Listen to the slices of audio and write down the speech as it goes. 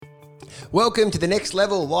Welcome to the Next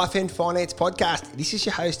Level Life and Finance podcast. This is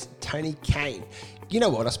your host, Tony Kane. You know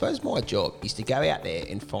what? I suppose my job is to go out there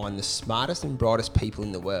and find the smartest and brightest people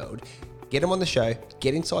in the world, get them on the show,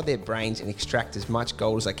 get inside their brains and extract as much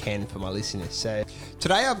gold as I can for my listeners. So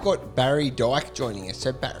today I've got Barry Dyke joining us.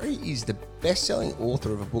 So Barry is the best-selling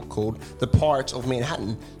author of a book called The Pirates of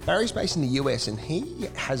Manhattan. Barry's based in the US and he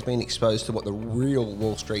has been exposed to what the real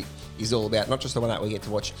Wall Street is all about, not just the one that we get to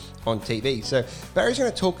watch on TV. So Barry's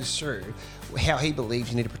going to talk us through how he believes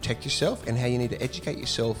you need to protect yourself and how you need to educate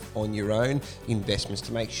yourself on your own investments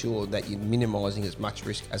to make sure that you're minimising as much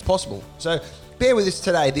risk as possible. So bear with us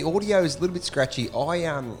today. The audio is a little bit scratchy. Due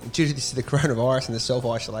to the coronavirus and the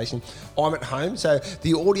self-isolation, I'm at home, so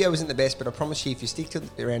the audio isn't the best, but I promise you, if you stick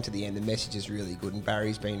around to the end, the message is really good, and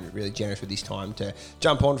Barry's been really generous with his time to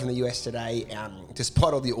jump on from the US today.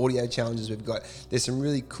 Despite all the audio challenges we've got, there's some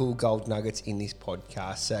really cool gold nuggets in this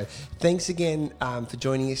podcast. So thanks again for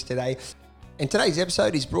joining us today. And today's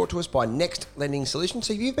episode is brought to us by Next Lending Solutions.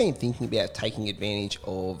 So if you've been thinking about taking advantage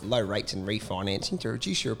of low rates and refinancing to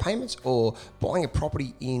reduce your repayments or buying a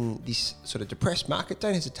property in this sort of depressed market,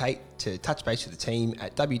 don't hesitate to touch base with the team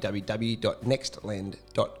at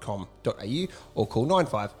www.nextlend.com.au or call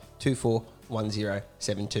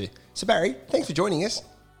 95241072. So Barry, thanks for joining us.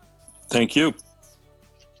 Thank you.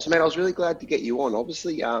 So man, I was really glad to get you on.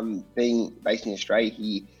 Obviously, being based in Australia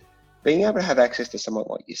here, being able to have access to someone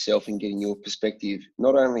like yourself and getting your perspective,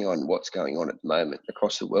 not only on what's going on at the moment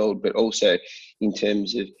across the world, but also in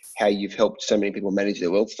terms of how you've helped so many people manage their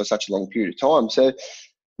wealth for such a long period of time. So,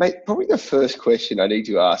 mate, probably the first question I need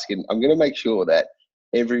to ask, and I'm going to make sure that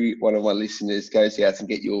every one of my listeners goes out and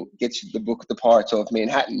gets the book, The Pirates of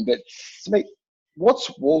Manhattan. But, so, mate, what's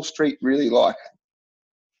Wall Street really like?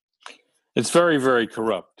 It's very, very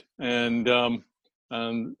corrupt. And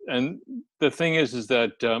the thing is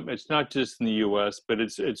that it's not just in the U.S., but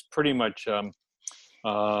it's pretty much in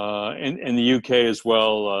the UK as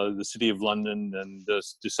well. The City of London and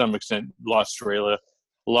to some extent Australia.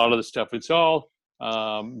 A lot of the stuff, it's all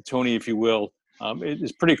Tony, if you will.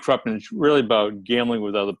 It's pretty corrupt, and it's really about gambling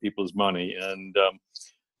with other people's money. And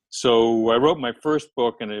so I wrote my first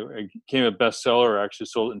book, and it became a bestseller. I actually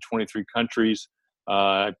sold it in 23 countries.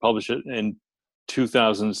 I published it in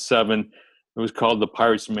 2007. It was called The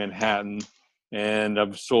Pirates of Manhattan, and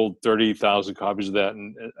I've sold 30,000 copies of that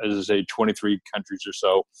in, as I say, 23 countries or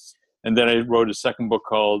so. And then I wrote a second book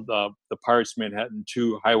called The Pirates of Manhattan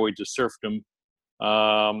 2, Highway to Serfdom,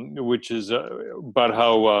 which is about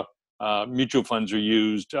how mutual funds are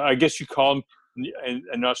used. I guess you call them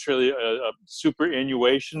in Australia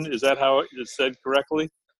superannuation. Is that how it's said correctly?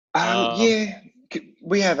 Yeah.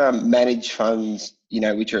 We have managed funds,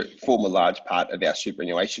 which form a large part of our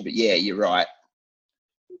superannuation. But yeah, you're right.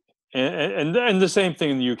 And the same thing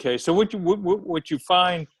in the UK. So what you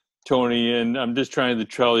find, Tony, and I'm just trying to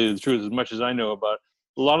tell you the truth as much as I know about it,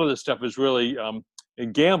 a lot of this stuff is really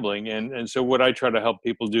gambling. And so what I try to help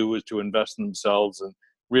people do is to invest in themselves and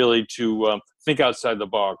really to think outside the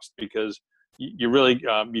box, because you really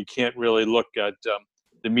you can't really look at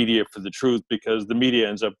the media for the truth, because the media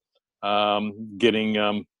ends up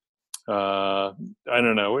getting I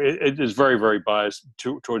don't know, it is very, very biased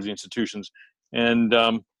towards the institutions. And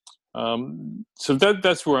so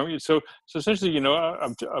that's where I'm. So essentially,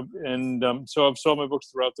 so I've sold my books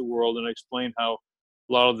throughout the world, and I explain how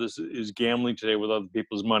a lot of this is gambling today with other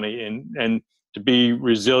people's money, and to be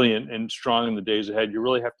resilient and strong in the days ahead, you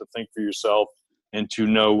really have to think for yourself and to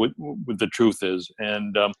know what the truth is,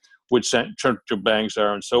 and which central banks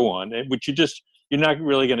are, and so on, and which you're not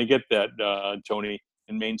really going to get that, Tony,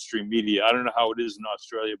 in mainstream media. I don't know how it is in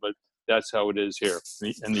Australia, but that's how it is here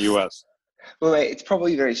in the US. Well, mate, it's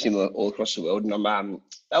probably very similar all across the world. And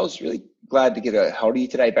I was really glad to get a hold of you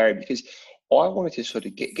today, Barry, because I wanted to sort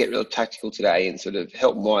of get real tactical today and sort of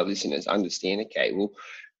help my listeners understand, okay, well,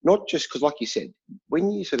 not just because, like you said,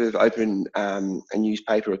 when you sort of open a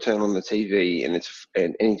newspaper or turn on the TV and it's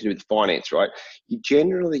anything to do with finance, right, you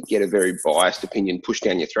generally get a very biased opinion pushed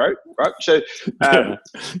down your throat, right? So,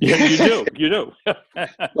 yeah, you do.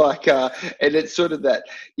 And it's sort of that,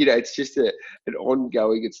 it's just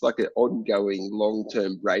it's like an ongoing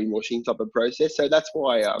long-term brainwashing type of process. So that's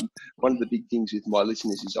why one of the big things with my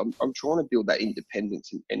listeners is I'm trying to build that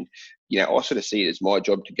independence, and I sort of see it as my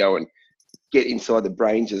job to go and get inside the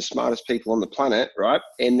brains of the smartest people on the planet, right?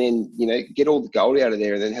 And then, get all the gold out of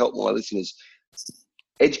there and then help my listeners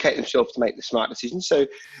educate themselves to make the smart decisions. So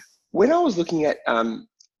when I was looking at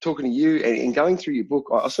talking to you and going through your book,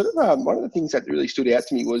 I sort of, one of the things that really stood out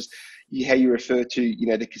to me was how you refer to,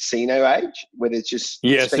 the casino age, where there's just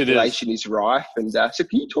speculation is rife. And so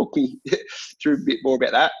can you talk me through a bit more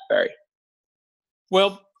about that, Barry?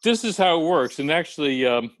 Well, this is how it works. And actually,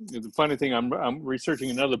 the funny thing, I'm researching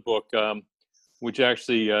another book, which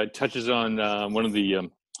actually touches on one of the.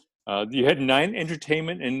 You had Nine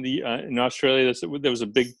Entertainment in Australia. There was a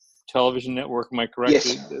big television network. Am I correct?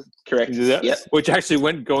 Yes, correct. Yep. Which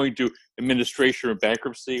actually going to administration or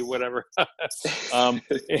bankruptcy, whatever.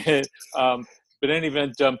 And, but in any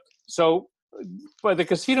event, so by the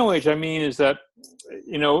casino age, I mean is that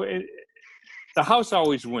the house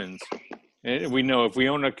always wins. And we know if we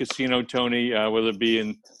own a casino, Tony, whether it be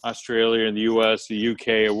in Australia, in the U.S., the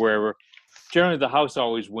U.K., or wherever, generally the house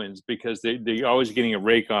always wins because they're always getting a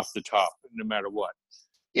rake off the top, no matter what.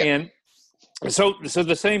 Yep. And so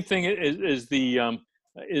the same thing is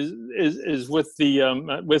with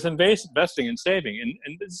the with investing and saving,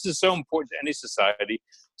 and this is so important to any society.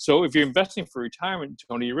 So if you're investing for retirement,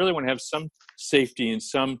 Tony, you really want to have some safety and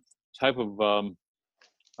some type of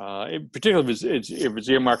particularly if it's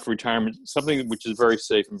earmarked for retirement, something which is very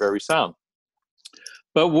safe and very sound.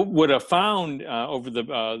 But what I found over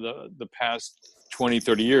the past 20,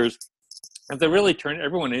 30 years, is they really turned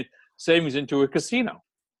everyone's savings into a casino.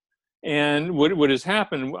 And what has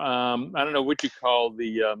happened, I don't know what you call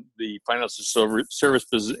the financial service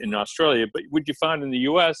business in Australia, but what you find in the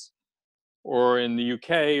U.S. or in the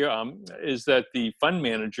UK is that the fund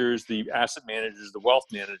managers, the asset managers, the wealth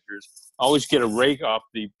managers always get a rake off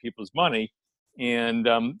the people's money, and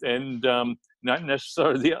not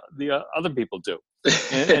necessarily the other people do.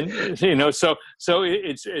 and so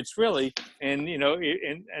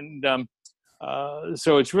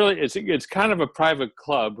it's really so it's kind of a private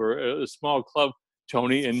club or a small club,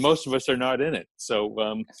 Tony, and most of us are not in it. So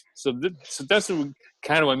that's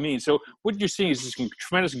kind of what I mean. So what you're seeing is this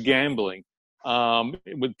tremendous gambling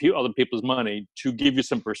with other people's money. To give you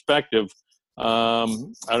some perspective, I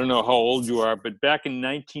don't know how old you are, but back in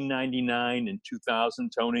 1999 and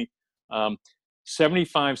 2000, Tony,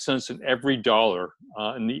 75 cents in every dollar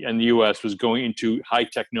in the U.S. was going into high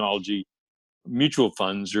technology mutual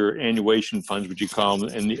funds or annuation funds, which you call them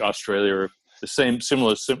in the Australia, or the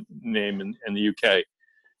similar name in the UK.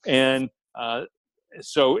 And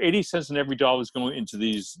so 80 cents in every dollar is going into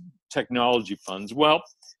these technology funds. Well,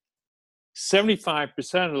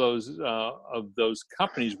 75% of those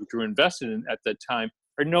companies which were invested in at that time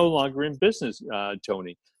are no longer in business,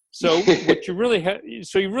 Tony. So what you really have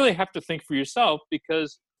to think for yourself,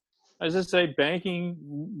 because as I say, banking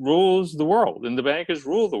rules the world, and the bankers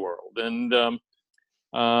rule the world, and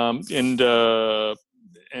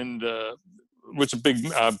what's a big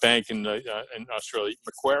bank in Australia?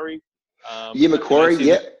 Macquarie.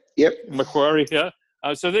 Macquarie. Yep. Macquarie. Yeah.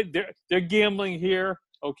 So they're gambling here,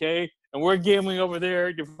 okay, and we're gambling over there.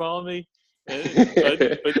 You follow me? But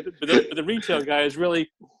the retail guy is really,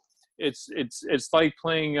 it's like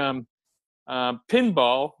playing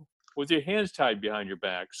pinball with your hands tied behind your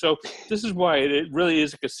back. So this is why it really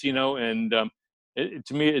is a casino, and to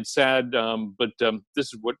me it's sad, but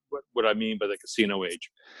this is what I mean by the casino age.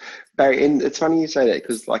 Barry, and it's funny you say that,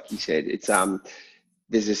 because like you said, it's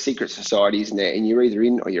there's a secret society, isn't there? And you're either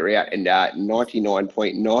in or you're out, and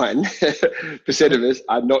 99.9% of us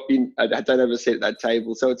are not in. I don't have a seat at that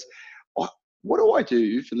table. So it's, what do I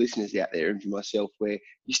do for listeners out there and for myself, where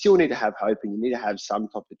you still need to have hope and you need to have some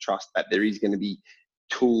type of trust that there is going to be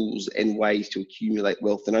tools and ways to accumulate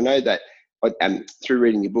wealth? And I know that through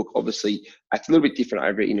reading your book, obviously it's a little bit different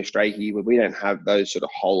over in Australia here, where we don't have those sort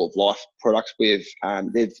of whole of life products. They've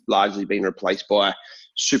largely been replaced by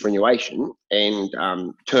superannuation and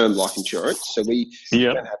term life insurance. So we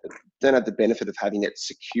don't have the benefit of having that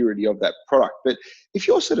security of that product. But if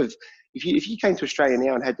you're if you came to Australia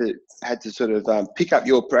now and had to sort of pick up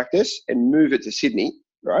your practice and move it to Sydney,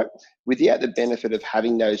 right, without the benefit of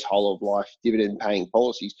having those whole of life dividend paying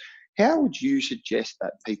policies, how would you suggest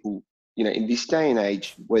that people, in this day and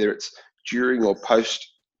age, whether it's during or post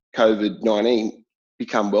COVID-19,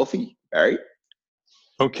 become wealthy, Barry?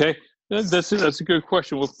 Okay, that's a good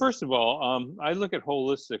question. Well, first of all, I look at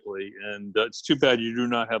holistically, and it's too bad you do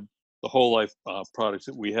not have the whole life products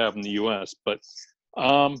that we have in the U.S. But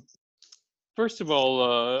first of all,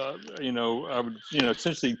 I would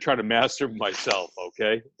essentially try to master myself.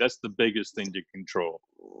 Okay, that's the biggest thing to control.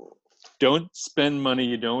 Don't spend money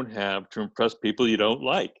you don't have to impress people you don't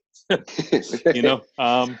like. And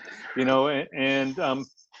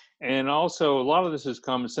also a lot of this is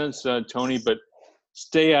common sense, Tony. But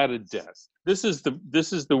stay out of debt. This is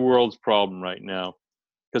the world's problem right now,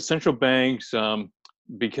 because central banks,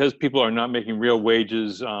 because people are not making real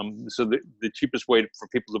wages, so the cheapest way for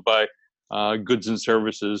people to buy goods and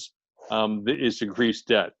services is to increase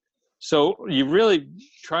debt. So you really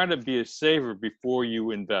try to be a saver before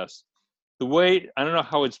you invest. the way, I don't know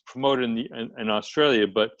how it's promoted in Australia,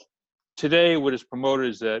 but today what is promoted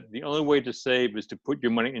is that the only way to save is to put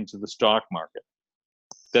your money into the stock market.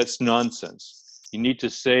 That's nonsense. You need to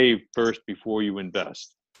save first before you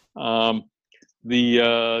invest. Be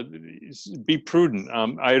prudent.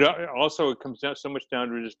 Also, it comes down so much down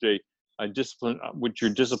to just a discipline. Which your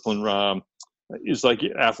discipline is like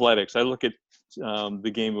athletics. I look at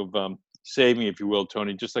the game of saving, if you will,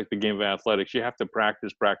 Tony, just like the game of athletics. You have to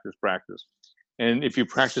practice, practice, practice, and if you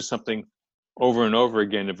practice something over and over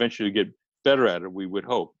again, eventually you get better at it. We would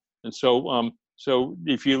hope. And so, so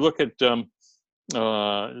if you look at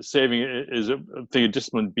saving is a thing of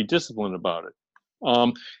discipline, be disciplined about it.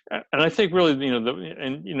 And I think really,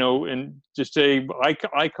 and just say,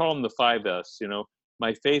 I call them the 5S.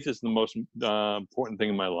 My faith is the most important thing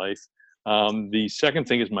in my life. The second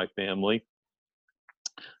thing is my family.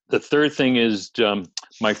 The third thing is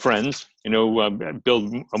my friends.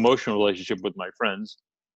 Build emotional relationship with my friends.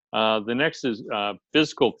 The next is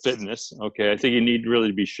physical fitness. Okay, I think you need really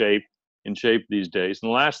to be in shape these days.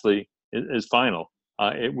 And lastly is final,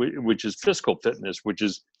 which is physical fitness, which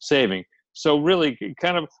is saving. So really,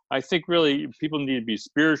 I think really people need to be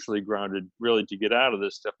spiritually grounded really to get out of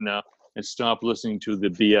this stuff now and stop listening to the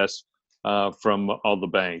BS from all the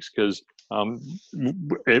banks, because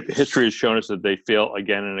history has shown us that they fail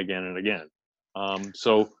again and again and again.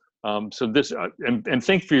 So this and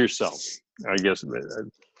think for yourself, I guess,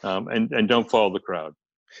 and don't follow the crowd.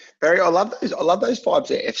 Barry, I love those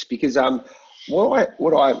 5Fs because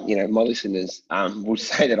what I my listeners will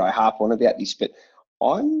say that I harp on about this, but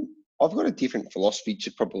I've got a different philosophy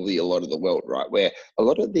to probably a lot of the world, right? Where a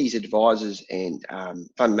lot of these advisors and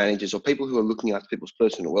fund managers or people who are looking after people's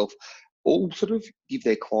personal wealth all sort of give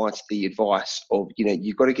their clients the advice of,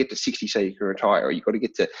 you've got to get to 60 so you can retire, or you've got to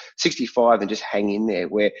get to 65 and just hang in there.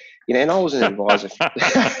 Where, and I was an advisor.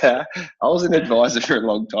 I was an advisor for a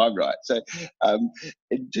long time, right? So,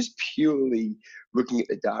 just purely looking at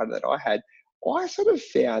the data that I had, I sort of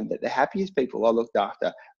found that the happiest people I looked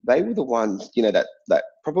after, they were the ones, that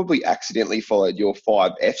probably accidentally followed your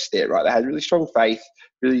 5Fs there, right? They had really strong faith,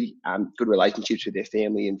 really good relationships with their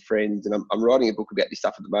family and friends. And I'm writing a book about this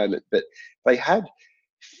stuff at the moment, but they had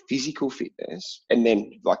physical fitness and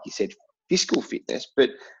then, like you said, fiscal fitness,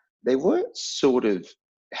 but they weren't sort of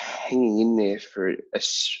hanging in there for a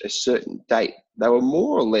certain date. They were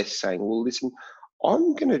more or less saying, well, listen,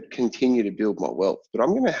 I'm going to continue to build my wealth, but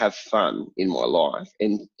I'm going to have fun in my life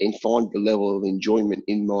and find the level of enjoyment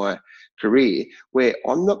in my career where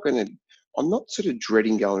I'm not sort of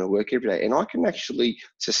dreading going to work every day. And I can actually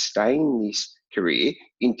sustain this career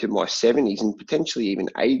into my 70s and potentially even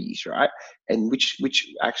 80s, right? And which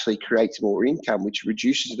actually creates more income, which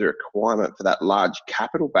reduces the requirement for that large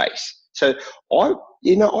capital base. So I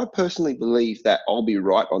personally believe that I'll be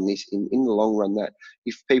right on this in the long run, that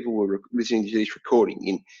if people were listening to this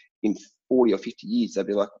recording in 40 or 50 years, they'd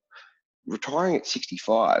be like, retiring at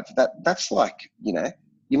 65, that's like, you're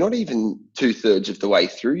not even 2/3 of the way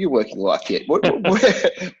through your working life yet. What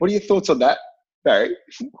are your thoughts on that, Barry?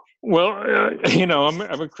 Well, I'm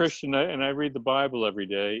a Christian and I read the Bible every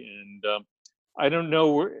day, and I don't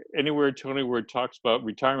know anywhere, Tony, where it talks about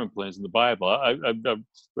retirement plans in the Bible. I've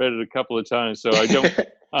read it a couple of times, so I don't.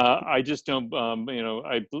 I just don't.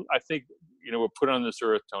 I think we're put on this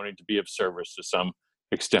earth, Tony, to be of service to some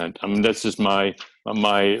extent. I mean, that's just my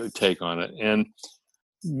take on it. And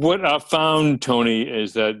what I've found, Tony,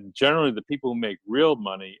 is that generally the people who make real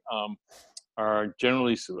money are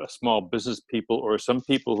generally small business people or some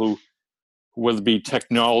people who, whether it be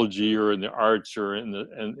technology or in the arts or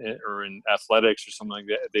or in athletics or something like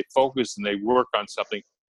that, they focus and they work on something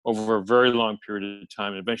over a very long period of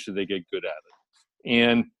time, and eventually they get good at it.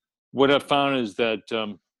 And what I've found is that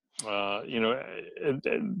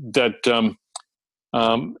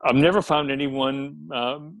I've never found anyone.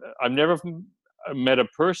 I've never met a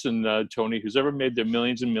person, Tony, who's ever made their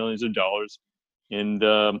millions and millions of dollars in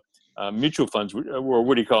mutual funds, or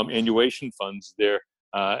what do you call them, annuation funds there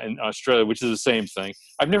in Australia, which is the same thing.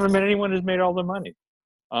 I've never met anyone who's made all their money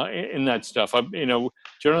in that stuff. Generally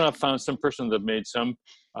I've found some person that made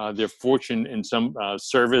their fortune in some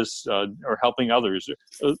service or helping others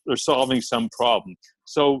or solving some problem.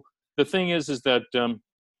 So the thing is that,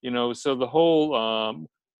 so the whole,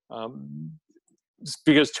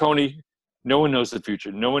 because Tony, no one knows the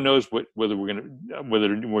future. No one knows whether we're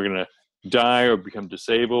gonna die or become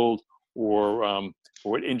disabled, or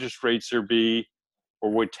what interest rates are be, or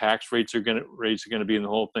what tax rates are going to be in the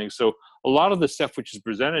whole thing. So a lot of the stuff which is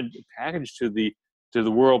presented, packaged to the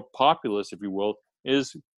world populace, if you will,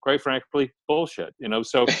 is quite frankly bullshit.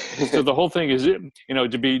 So the whole thing is,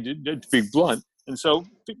 to be blunt, And so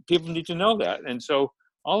people need to know that. And so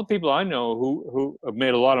all the people I know who have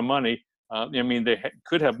made a lot of money, I mean, they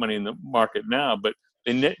could have money in the market now, but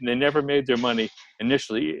they never made their money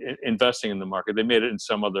initially investing in the market. They made it in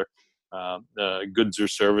some other goods or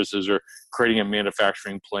services, or creating a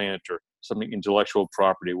manufacturing plant or something, intellectual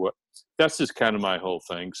property. That's just kind of my whole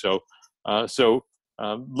thing. So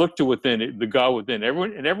look to within, the God within.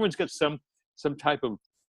 Everyone's got some type of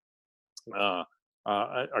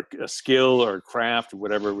a skill or a craft or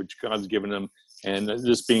whatever which God's given them, and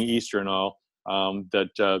this being Easter and all, that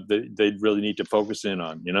they really need to focus in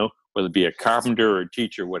on, whether it be a carpenter or a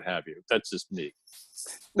teacher, what have you. That's just me.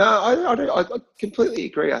 No, I completely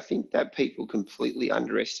agree. I think that people completely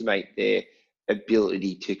underestimate their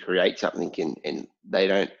ability to create something, and they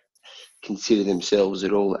don't consider themselves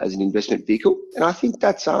at all as an investment vehicle. And I think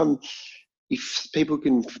that's if people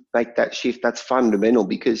can make that shift, that's fundamental,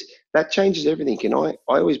 because that changes everything. And I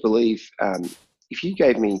always believe, if you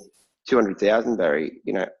gave me 200,000, Barry,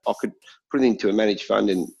 I could put it into a managed fund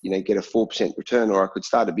and get a 4% return, or I could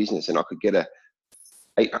start a business and I could get a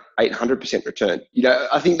 800% return.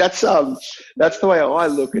 I think that's the way I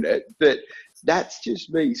look at it. But that's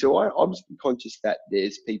just me. So I'm conscious that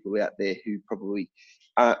there's people out there who probably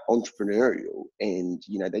are entrepreneurial, and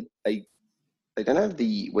they don't have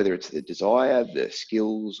whether it's the desire, the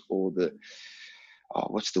skills, or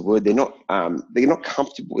what's the word? They're not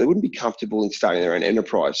comfortable. They wouldn't be comfortable in starting their own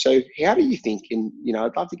enterprise. So how do you think? And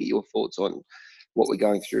I'd love to get your thoughts on what we're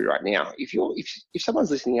going through right now. If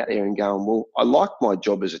someone's listening out there and going, well, I like my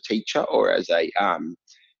job as a teacher or as a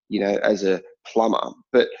as a plumber,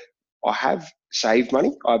 but I have saved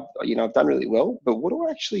money. I've done really well, but what do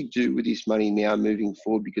I actually do with this money now moving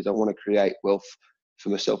forward? Because I want to create wealth for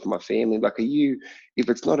myself and my family. Like, if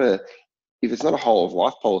it's not a whole of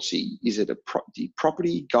life policy, is it a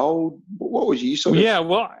property, gold? What was you sort of? Yeah,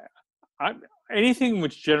 well, anything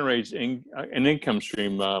which generates an income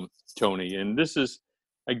stream, Tony, and this is,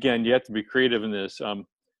 again, you have to be creative in this.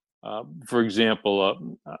 For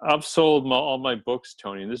example, I've sold all my books,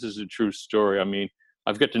 Tony, and this is a true story. I mean,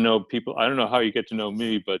 I've got to know people. I don't know how you get to know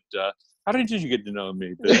me, but how did you get to know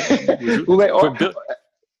me? Well, mate,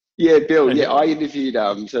 Bill. Yeah, I interviewed.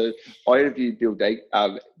 So I interviewed Bill Dyke,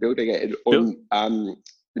 on The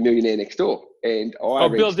Millionaire Next Door, and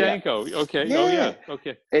Bill Danko. Okay. Yeah. Oh yeah.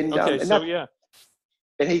 Okay. And yeah.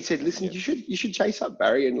 And he said, "Listen, you should chase up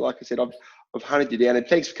Barry." And like I said, I've hunted you down, and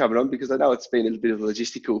thanks for coming on, because I know it's been a bit of a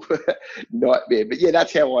logistical nightmare. But yeah,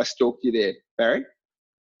 that's how I stalked you there, Barry.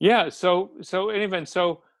 Yeah. So anything,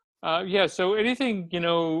 so anything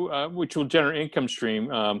which will generate income stream,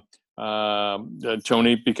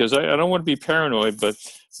 Tony, because I don't want to be paranoid, but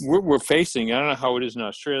we're facing. I don't know how it is in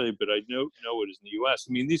Australia, but I know it is in the U.S.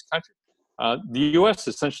 I mean, these countries, the U.S.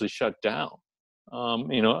 essentially shut down.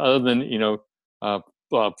 Other than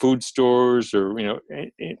food stores, or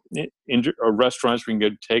or restaurants where you can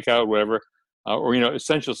get takeout, whatever, or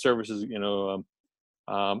essential services.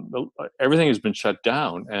 Everything has been shut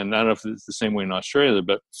down, and I don't know if it's the same way in Australia,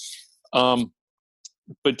 but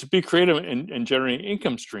to be creative and generating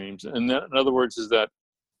income streams, and that, in other words, is that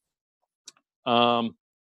how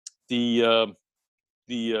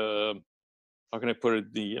can I put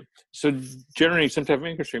it? So generating some type of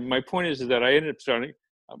income stream. My point is that I ended up starting,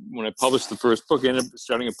 when I published the first book, I ended up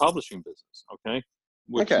starting a publishing business. Okay,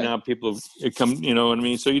 which now people have come. You know what I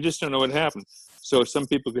mean? So you just don't know what happened. So some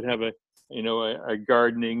people could have a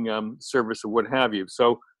gardening service or what have you.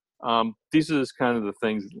 So these are just kind of the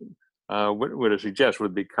things. What I suggest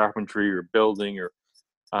would be carpentry or building, or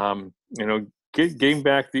getting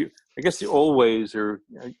back the old ways are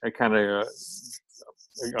a kind of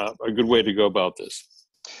a good way to go about this.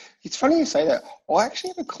 It's funny you say that. I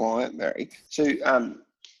actually have a client, Barry. So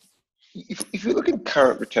if you look at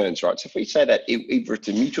current returns, right? So if we say that either it's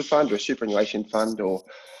a mutual fund or a superannuation fund or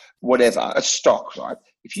whatever, a stock, right?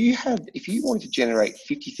 If you wanted to generate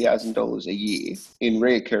 $50,000 a year in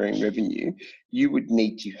recurring revenue, you would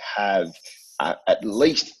need to have at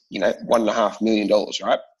least $1.5 million,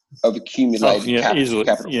 right, of accumulated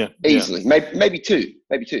capital. Yeah, easily. Maybe two.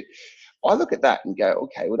 I look at that and go,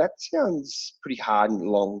 okay, well, that sounds pretty hard and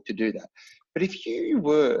long to do that. But if you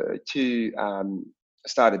were to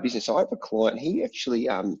start a business, I have a client. He actually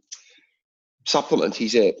supplements.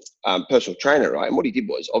 He's a personal trainer, right? And what he did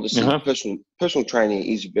was, obviously, personal training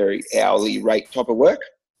is a very hourly rate type of work.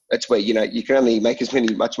 That's where you can only make as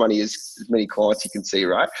much money as many clients you can see,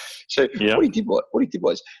 right? So what he did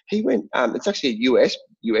was he went. It's actually a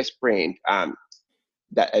US brand.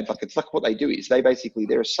 It's like what they do is they're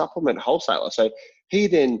a supplement wholesaler. So he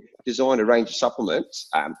then designed a range of supplements,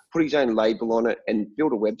 put his own label on it, and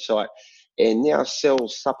built a website. and now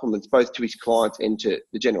sells supplements both to his clients and to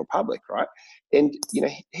the general public, right? And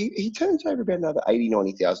he turns over about another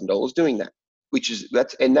 $80,000-$90,000 doing that,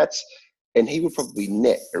 and he would probably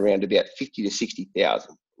net around about 50 to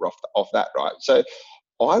 60,000 off that, right? So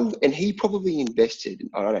and he probably invested,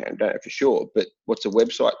 I don't know for sure, but what's a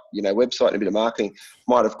website? Website and a bit of marketing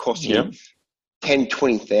might have cost him 10,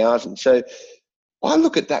 20,000. So I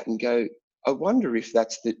look at that and go, I wonder if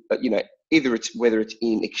that's whether it's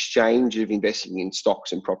in exchange of investing in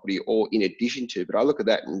stocks and property or in addition to, but I look at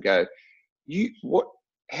that and go,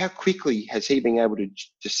 how quickly has he been able to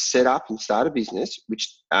just set up and start a business, which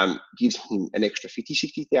gives him an extra 50,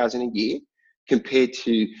 60,000 a year compared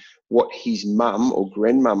to what his mum or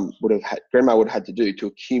grandma would have had to do to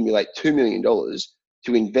accumulate $2 million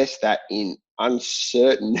to invest that in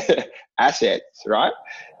uncertain assets, right?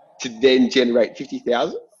 To then generate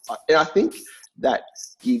 50,000. And I think that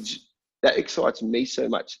excites me so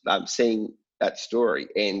much, seeing that story.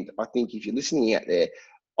 And I think if you're listening out there,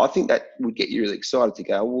 I think that would get you really excited to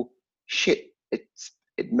go, well, shit, it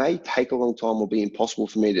may take a long time or be impossible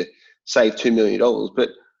for me to save $2 million,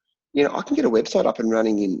 but I can get a website up and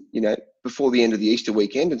running in, before the end of the Easter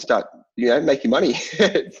weekend and start, making money.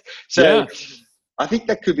 So I think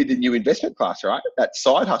that could be the new investment class, right? That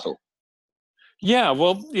side hustle. Yeah.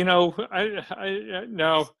 Well, I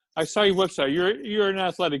saw your website. You're an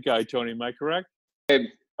athletic guy, Tony. Am I correct? I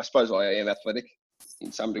suppose I am athletic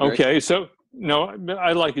in some degree. Okay. So no,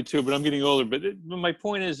 I like it too, but I'm getting older. But my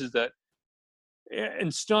point is that,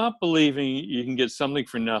 and stop believing you can get something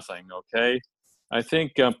for nothing. Okay. I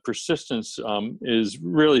think persistence is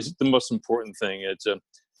really the most important thing. It's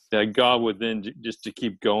that God within just to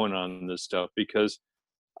keep going on this stuff, because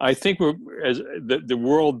I think the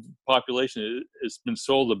world population has been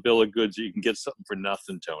sold a bill of goods that you can get something for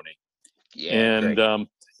nothing, Tony. Yeah,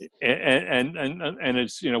 and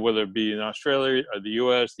it's whether it be in Australia or the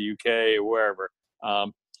U.S., the U.K. or wherever.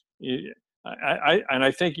 I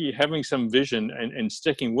think having some vision and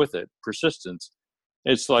sticking with it, persistence.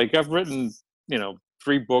 It's like I've written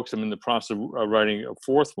 3 books. I'm in the process of writing a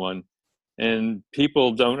 4th one, and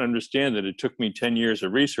people don't understand that it took me 10 years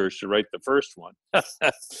of research to write the first one.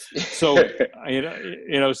 So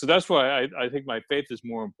so that's why I think my faith is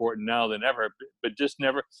more important now than ever. But just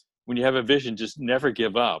never, when you have a vision, just never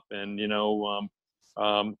give up. And and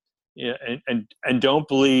don't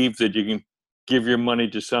believe that you can give your money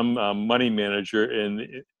to some money manager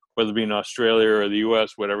whether it be in Australia or the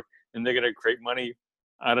U.S., whatever, and they're going to create money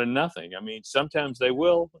out of nothing. I mean, sometimes they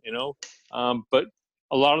will, but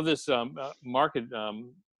a lot of this market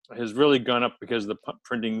has really gone up because of the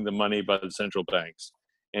printing the money by the central banks,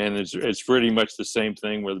 and it's pretty much the same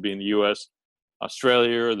thing, whether it be in the U.S.,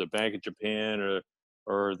 Australia, or the Bank of Japan,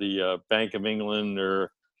 or the Bank of England,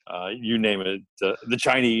 or you name it, the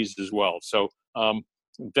Chinese as well. So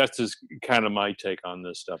that's just kind of my take on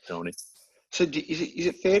this stuff, Tony. So is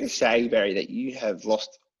it fair to say, Barry, that you have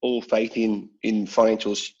lost all faith in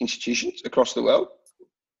financial institutions across the world?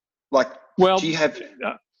 Do you have?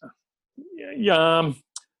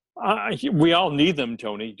 We all need them,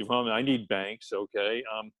 Tony. I need banks. Okay.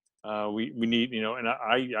 We need, and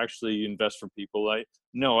I actually invest for people. I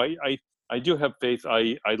do have faith.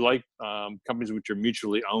 I like companies which are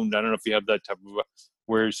mutually owned. I don't know if you have that type of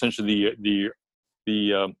where essentially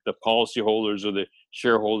the policyholders or the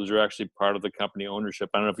shareholders are actually part of the company ownership.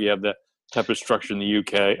 I don't know if you have that type of structure in the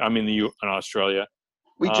UK. I mean, in Australia.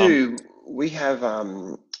 We do.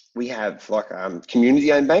 We have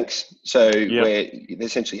community-owned banks, so where they're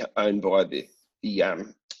essentially owned by the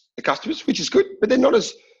customers, which is good. But they're not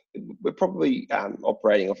as. We're probably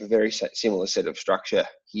operating off a very similar set of structure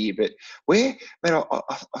here. But I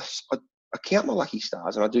count my lucky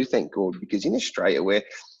stars, and I do thank God, because in Australia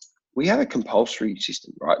we have a compulsory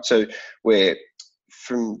system, right? So where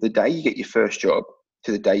from the day you get your first job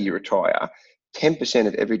to the day you retire, 10%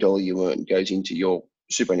 of every dollar you earn goes into your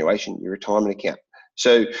superannuation, your retirement account.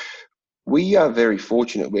 So we are very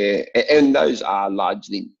fortunate and those are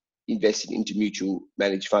largely invested into mutual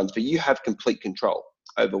managed funds, but you have complete control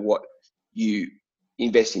over what you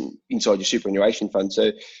invest inside your superannuation fund.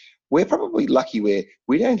 So we're probably lucky where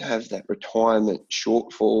we don't have that retirement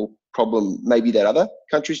shortfall problem maybe that other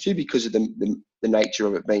countries do, because of the nature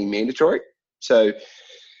of it being mandatory. So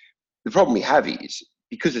the problem we have is,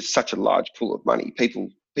 because it's such a large pool of money, people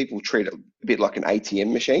treat it a bit like an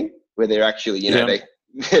ATM machine, where they're actually,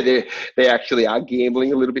 they actually are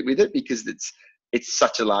gambling a little bit with it, because it's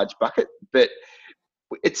such a large bucket. But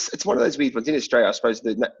it's one of those weird ones in Australia, I suppose,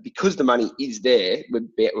 because the money is there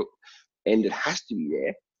and it has to be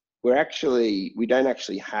there. We don't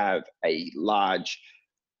actually have a large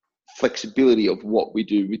flexibility of what we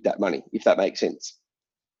do with that money, if that makes sense.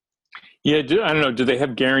 Yeah, I don't know. Do they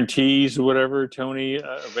have guarantees or whatever, Tony,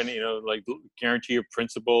 of any, like guarantee of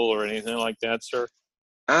principal or anything like that, sir?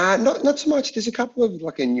 Not so much. There's a couple of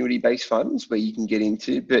like annuity-based funds where you can get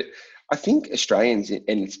into, but I think Australians,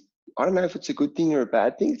 and I don't know if it's a good thing or a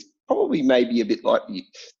bad thing. It's probably maybe a bit like the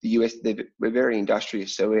US. We're very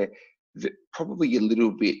industrious, so we're probably a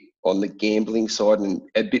little bit on the gambling side and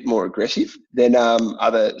a bit more aggressive than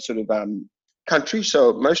other sort of countries.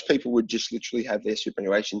 So most people would just literally have their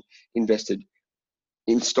superannuation invested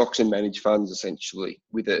in stocks and managed funds, essentially,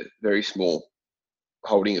 with a very small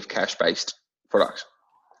holding of cash-based products.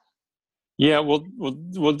 Yeah, well,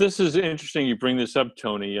 this is interesting. You bring this up,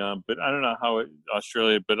 Tony. But I don't know how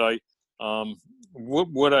Australia. But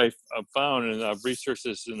what I found, and I've researched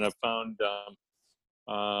this, and I've found,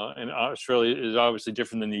 and Australia is obviously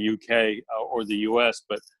different than the UK or the US.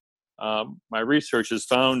 But my research has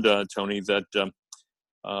found, Tony, that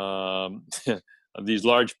these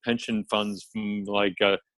large pension funds from like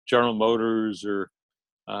General Motors or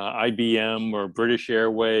IBM or British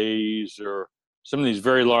Airways or some of these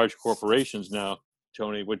very large corporations now,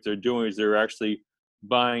 Tony, what they're doing is they're actually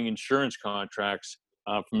buying insurance contracts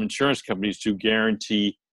from insurance companies to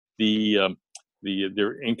guarantee their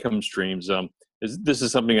income streams. This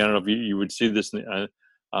is something, I don't know if you would see this in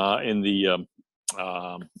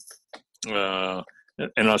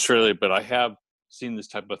Australia, but I have seen this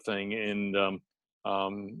type of thing.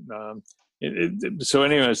 So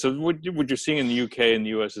anyway, so what you're seeing in the UK and the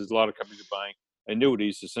US is a lot of companies are buying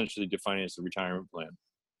annuities essentially to finance the retirement plan.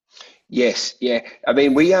 Yes, yeah. I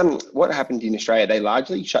mean, what happened in Australia, they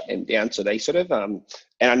largely shut them down. So they sort of, and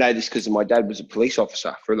I know this because my dad was a police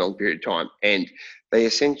officer for a long period of time, and they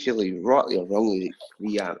essentially, rightly or wrongly,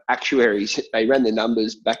 the actuaries, they ran the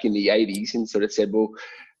numbers back in the 80s and sort of said, well,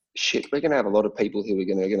 shit, we're going to have a lot of people who are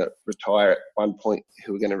going to retire at one point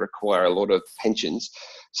who are going to require a lot of pensions.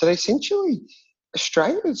 So they essentially,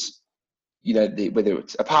 Australia's, whether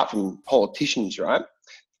it's apart from politicians, right?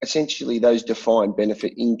 Essentially, those defined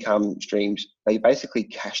benefit income streams, they basically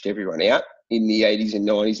cashed everyone out in the 80s and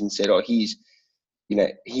 90s and said, oh, here's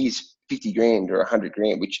 50 grand or 100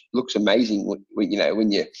 grand, which looks amazing when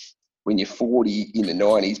you're 40 in the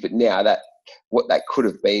 90s, but now what that could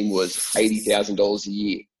have been was $80,000 a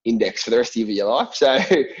year index for the rest of your life. So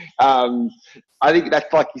I think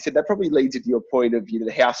that's, like you said, that probably leads to your point of,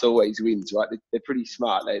 the house always wins, right? They're pretty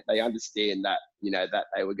smart. They understand that, that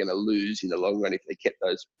they were going to lose in the long run if they kept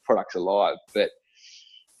those products alive. But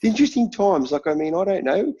it's interesting times. Like, I mean, I don't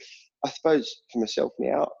know. I suppose for myself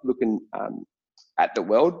now, looking at the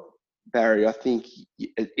world, Barry, I think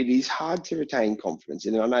it is hard to retain confidence.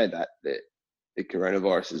 And I know that the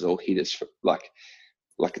coronavirus has all hit us like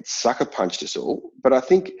it sucker punched us all. But I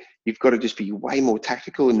think you've got to just be way more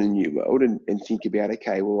tactical in the new world and think about,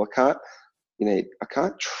 okay, well, I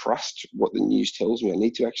can't trust what the news tells me. I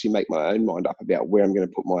need to actually make my own mind up about where I'm going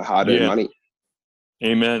to put my hard-earned money.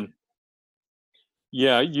 Amen.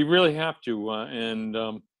 Yeah, you really have to,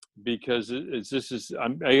 and because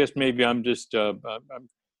I guess maybe I'm just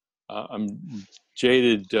I'm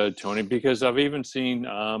jaded, Tony, because I've even seen.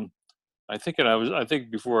 I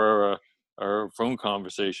think before our phone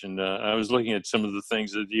conversation, I was looking at some of the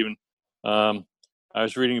things that even I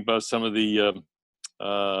was reading about some of the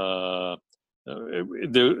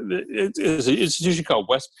it's an institution called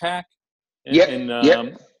Westpac.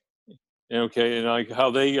 Okay, and like how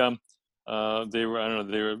they were, I don't know,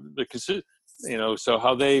 they were so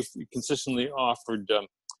how they consistently offered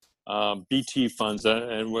BT funds,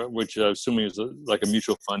 and which I'm assuming is like a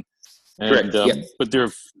mutual fund. And, but they're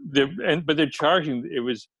charging.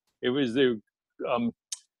 They're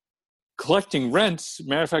collecting rents.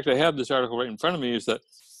 Matter of fact, I have this article right in front of me. Is that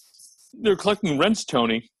they're collecting rents,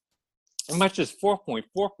 Tony, as much as 4.4%.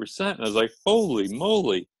 And I was like, holy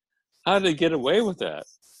moly, how did they get away with that?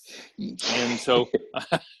 And so,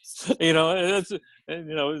 it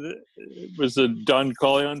was a Don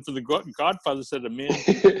Corleone for the Godfather said a man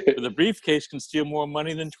with a briefcase can steal more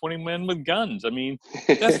money than 20 men with guns. I mean,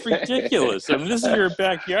 that's ridiculous. I mean, this is your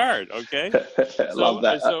backyard, okay? Love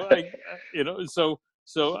that.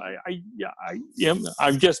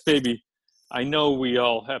 I guess maybe I know we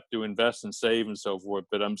all have to invest and save and so forth,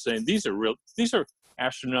 but I'm saying these are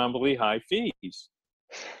astronomically high fees.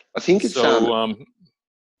 I think it's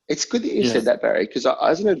it's good that you said that, Barry, because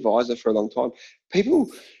as an advisor for a long time,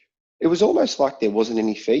 it was almost like there wasn't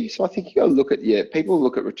any fee. So I think you got to look at, people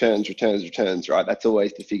look at returns, right? That's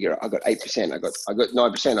always the figure. I got 8%, I got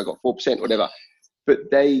 9%, I got 4%, whatever.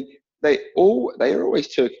 But they are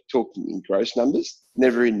always talking in gross numbers,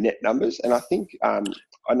 never in net numbers. And I think I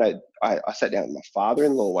know I sat down with my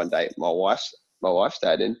father-in-law one day, my wife's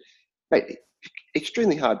dad, and mate,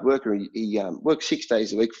 extremely hard worker. He worked 6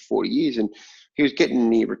 days a week for 40 years, and he was getting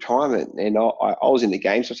near retirement. And I was in the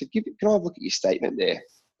game, so I said, "Can I have a look at your statement there,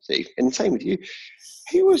 Steve?" And same with you.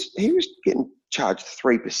 He was getting charged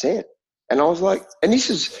 3%, and I was like, and this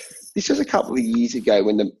is a couple of years ago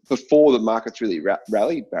before the markets really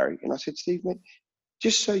rallied, Barry. And I said, "Steve, mate,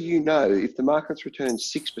 just so you know, if the markets return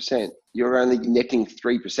 6%, you're only netting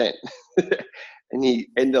 3%."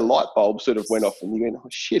 and the light bulb sort of went off, and he went, "Oh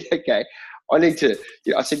shit, okay, I need to."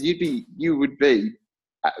 I said, "You would be,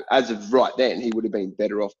 as of right then, he would have been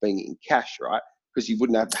better off being in cash, right? Because he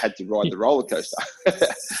wouldn't have had to ride the roller coaster."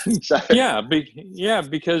 So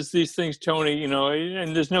because these things, Tony,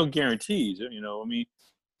 and there's no guarantees. I mean,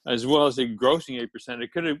 as well as it grossing 8%,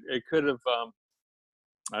 it could have.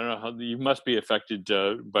 I don't know how you must be affected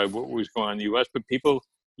by what was going on in the U.S., but people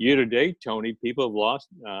year to date, Tony, people have lost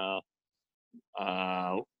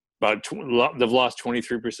they've lost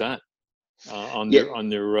 23% on a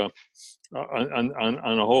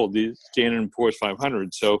whole, the Standard & Poor's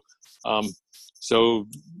 500.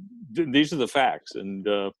 These are the facts, and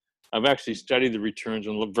I've actually studied the returns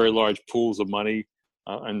on very large pools of money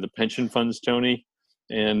and the pension funds, Tony,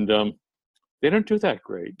 and they don't do that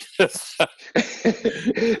great. They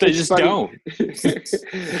just don't.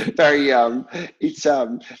 Barry,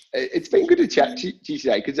 it's been good to chat to you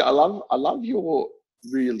today, because I love your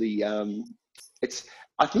really I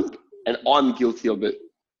think, and I'm guilty of it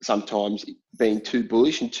sometimes, being too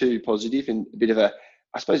bullish and too positive, and a bit of a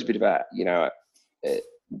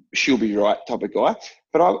she'll be right type of guy.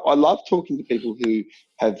 But I love talking to people who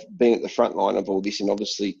have been at the front line of all this, and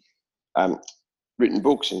obviously written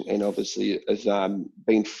books, and obviously has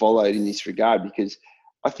been followed in this regard, because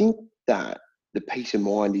I think that the peace of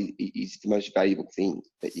mind is the most valuable thing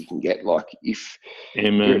that you can get. Like if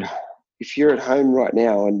you're at home right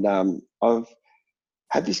now, and I've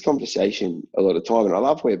had this conversation a lot of time, and I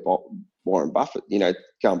love where Warren Buffett,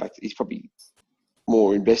 going back to, he's probably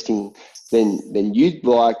more investing than you'd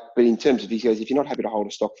like, but in terms of, he goes, if you're not happy to hold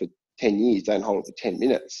a stock for 10 years, don't hold it for 10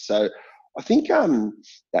 minutes. So I think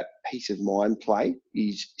that peace of mind play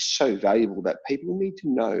is so valuable, that people need to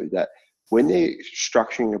know that when they're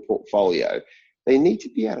structuring a portfolio, they need to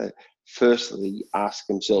be able to firstly ask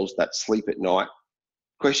themselves that sleep at night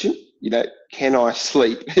question. Can I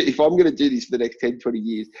sleep? If I'm going to do this for the next 10, 20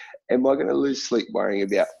 years, am I going to lose sleep worrying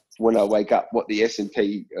about when I wake up what the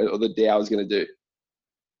S&P or the Dow is going to do?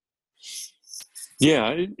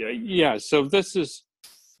 Yeah. So this is,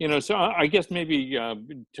 so I guess maybe,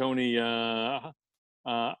 Tony,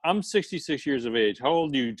 I'm 66 years of age. How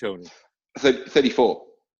old are you, Tony? 34.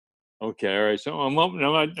 Okay. All right. So I'm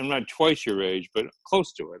not twice your age, but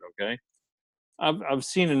close to it. Okay. I've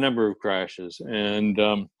seen a number of crashes, and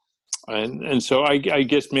so I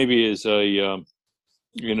guess maybe as a,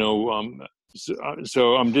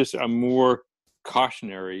 so I'm more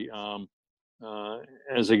cautionary,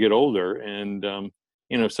 as I get older, and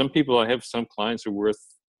some people, I have some clients are worth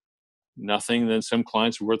nothing, then some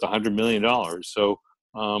clients are worth $100 million. So,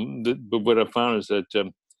 but what I found is that,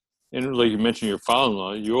 and like you mentioned, your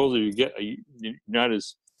father-in-law, the older you get, you're not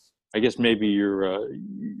as, I guess maybe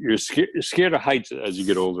you're scared of heights as you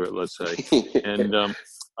get older, let's say, and and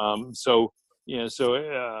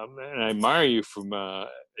I admire you from at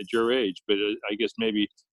your age, but I guess maybe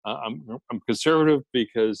I'm conservative,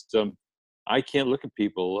 because I can't look at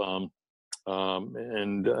people, I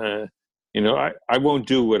won't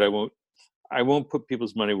do what I won't put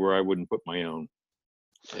people's money where I wouldn't put my own,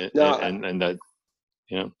 and that,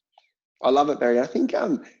 I love it, Barry. I think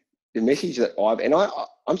the message that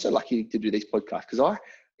I'm so lucky to do these podcasts, because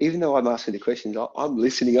even though I'm asking the questions, I'm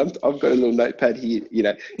listening. I've got a little notepad here,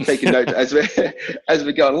 taking notes as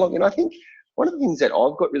we're going along. And I think one of the things that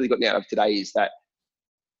I've really gotten out of today is that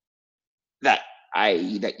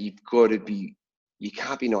you've got to be, you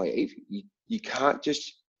can't be naive. You can't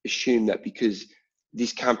just assume that because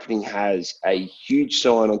this company has a huge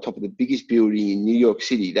sign on top of the biggest building in New York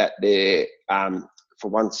City that they're for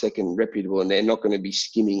 1 second reputable, and they're not going to be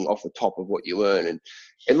skimming off the top of what you earn.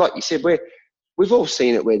 And like you said, we've all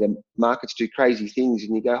seen it where the markets do crazy things,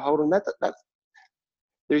 and you go, hold on, that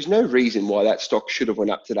there's no reason why that stock should have went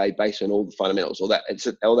up today based on all the fundamentals, or that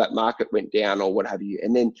market went down, or what have you.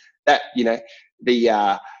 And then that, the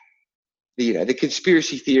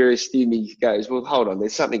conspiracy theorist in me goes, well, hold on,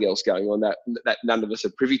 there's something else going on that none of us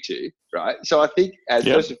are privy to, right? So I think,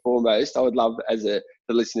 first and foremost, I would love the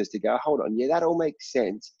listeners to go, hold on, yeah, that all makes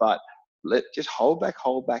sense, but just hold back,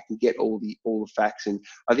 and get all the facts. And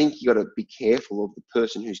I think you got to be careful of the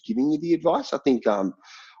person who's giving you the advice. I think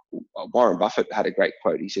Warren Buffett had a great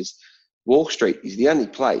quote. He says, Wall Street is the only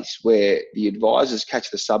place where the advisors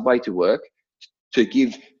catch the subway to work to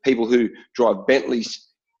give people who drive Bentleys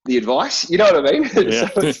the advice. You know what I mean? Yeah.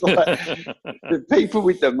 So it's like the people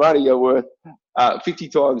with the money are worth 50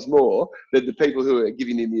 times more than the people who are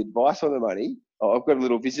giving them the advice on the money. Oh, I've got a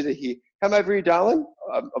little visitor here. Come over here, darling.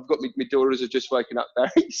 I've got my daughters have just woken up,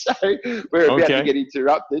 Barry, so we're about to get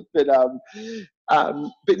interrupted. But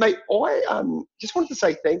mate, I just wanted to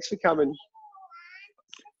say thanks for coming.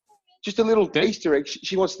 Just a little Easter egg.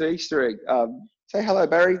 She wants the Easter egg. Say hello,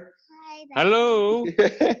 Barry. Hi, hello.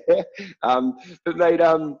 But mate,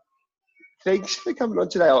 thanks for coming on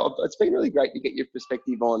today. It's been really great to get your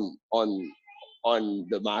perspective on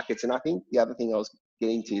the markets. And I think the other thing I was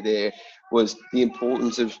getting to there was the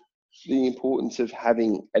importance of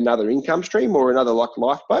having another income stream or another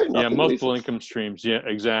lifeboat. Yeah, multiple income streams. Yeah,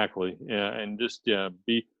 exactly. Yeah, and just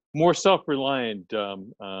be more self-reliant,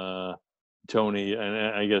 Tony. And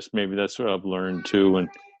I guess maybe that's what I've learned too. And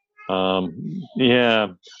how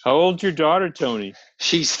old's your daughter, Tony?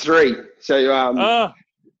 She's 3. So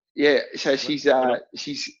yeah, so she's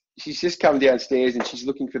just come downstairs and she's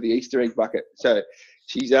looking for the Easter egg bucket. So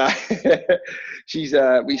she's we've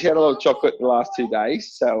had a lot of chocolate the last 2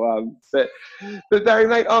 days. So but Barry,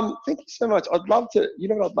 mate, thank you so much. I'd love to, you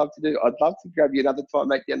know what I'd love to do? I'd love to grab you another time,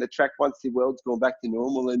 mate, down the track once the world's gone back to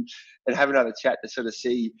normal and have another chat to sort of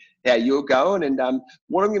see how you're going. And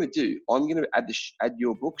what I'm going to do, I'm going to add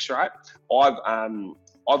your books, right? I've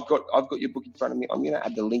got your book in front of me. I'm going to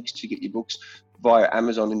add the links to get your books via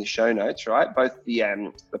Amazon in the show notes, right? Both the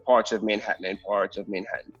Pirates of Manhattan and Pirates of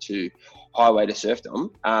Manhattan 2 Highway to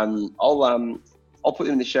Serfdom. I'll put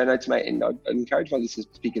them in the show notes, mate, and I encourage my listeners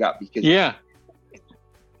to pick it up because I'd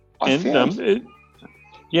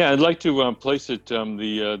like to place it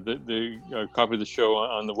the copy of the show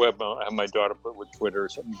on the web. I'll have my daughter put it with Twitter or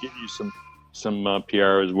something, get you some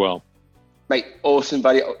PR as well. Mate, awesome,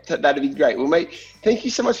 buddy. That'd be great. Well, mate, thank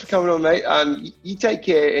you so much for coming on, mate. You take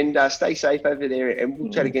care and stay safe over there, and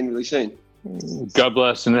we'll chat again really soon. God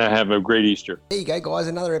bless, and have a great Easter. There you go, guys.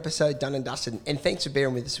 Another episode done and dusted. And thanks for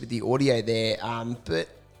bearing with us with the audio there. But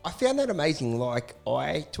I found that amazing. Like,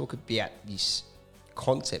 I talk about this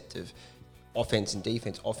concept of offense and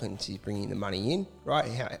defense. Offense is bringing the money in, right?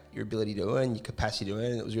 Your ability to earn, your capacity to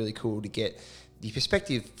earn. And it was really cool to get the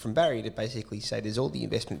perspective from Barry to basically say there's all the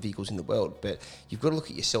investment vehicles in the world, but you've got to look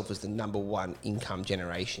at yourself as the number one income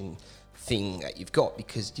generation thing that you've got,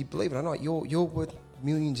 because you believe it or not, you're worth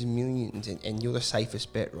millions and millions, and you're the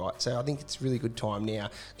safest bet, right? So I think it's a really good time now,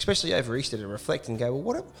 especially over Easter, to reflect and go,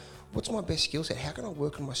 well, what's my best skill set? How can I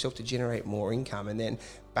work on myself to generate more income? And then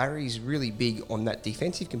Barry's really big on that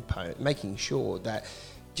defensive component, making sure that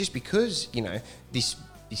just because, you know, this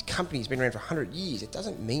company's been around for 100 years, it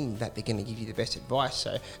doesn't mean that they're going to give you the best advice.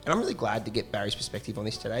 So, and I'm really glad to get Barry's perspective on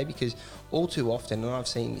this today, because all too often, and I've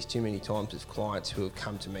seen this too many times with clients who have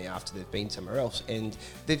come to me after they've been somewhere else, and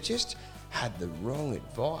they've just had the wrong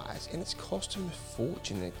advice, and it's cost them a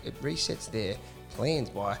fortune. It resets their plans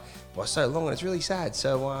by so long, and it's really sad.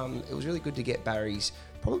 So it was really good to get Barry's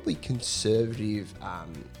probably conservative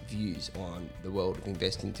views on the world of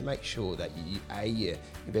investing, to make sure that you're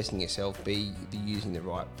investing in yourself, B, you're using the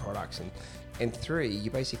right products, and 3,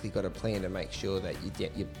 you basically got a plan to make sure that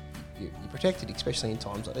you're protected, especially in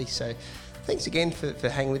times like these. So thanks again for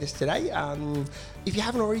hanging with us today. If you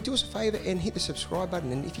haven't already, do us a favour and hit the subscribe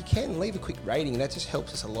button, and if you can, leave a quick rating. That just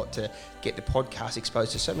helps us a lot to get the podcast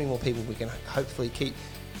exposed to so many more people. We can hopefully keep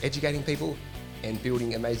educating people and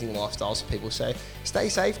building amazing lifestyles for people. So stay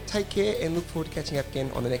safe, take care, and look forward to catching up again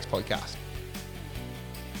on the next podcast.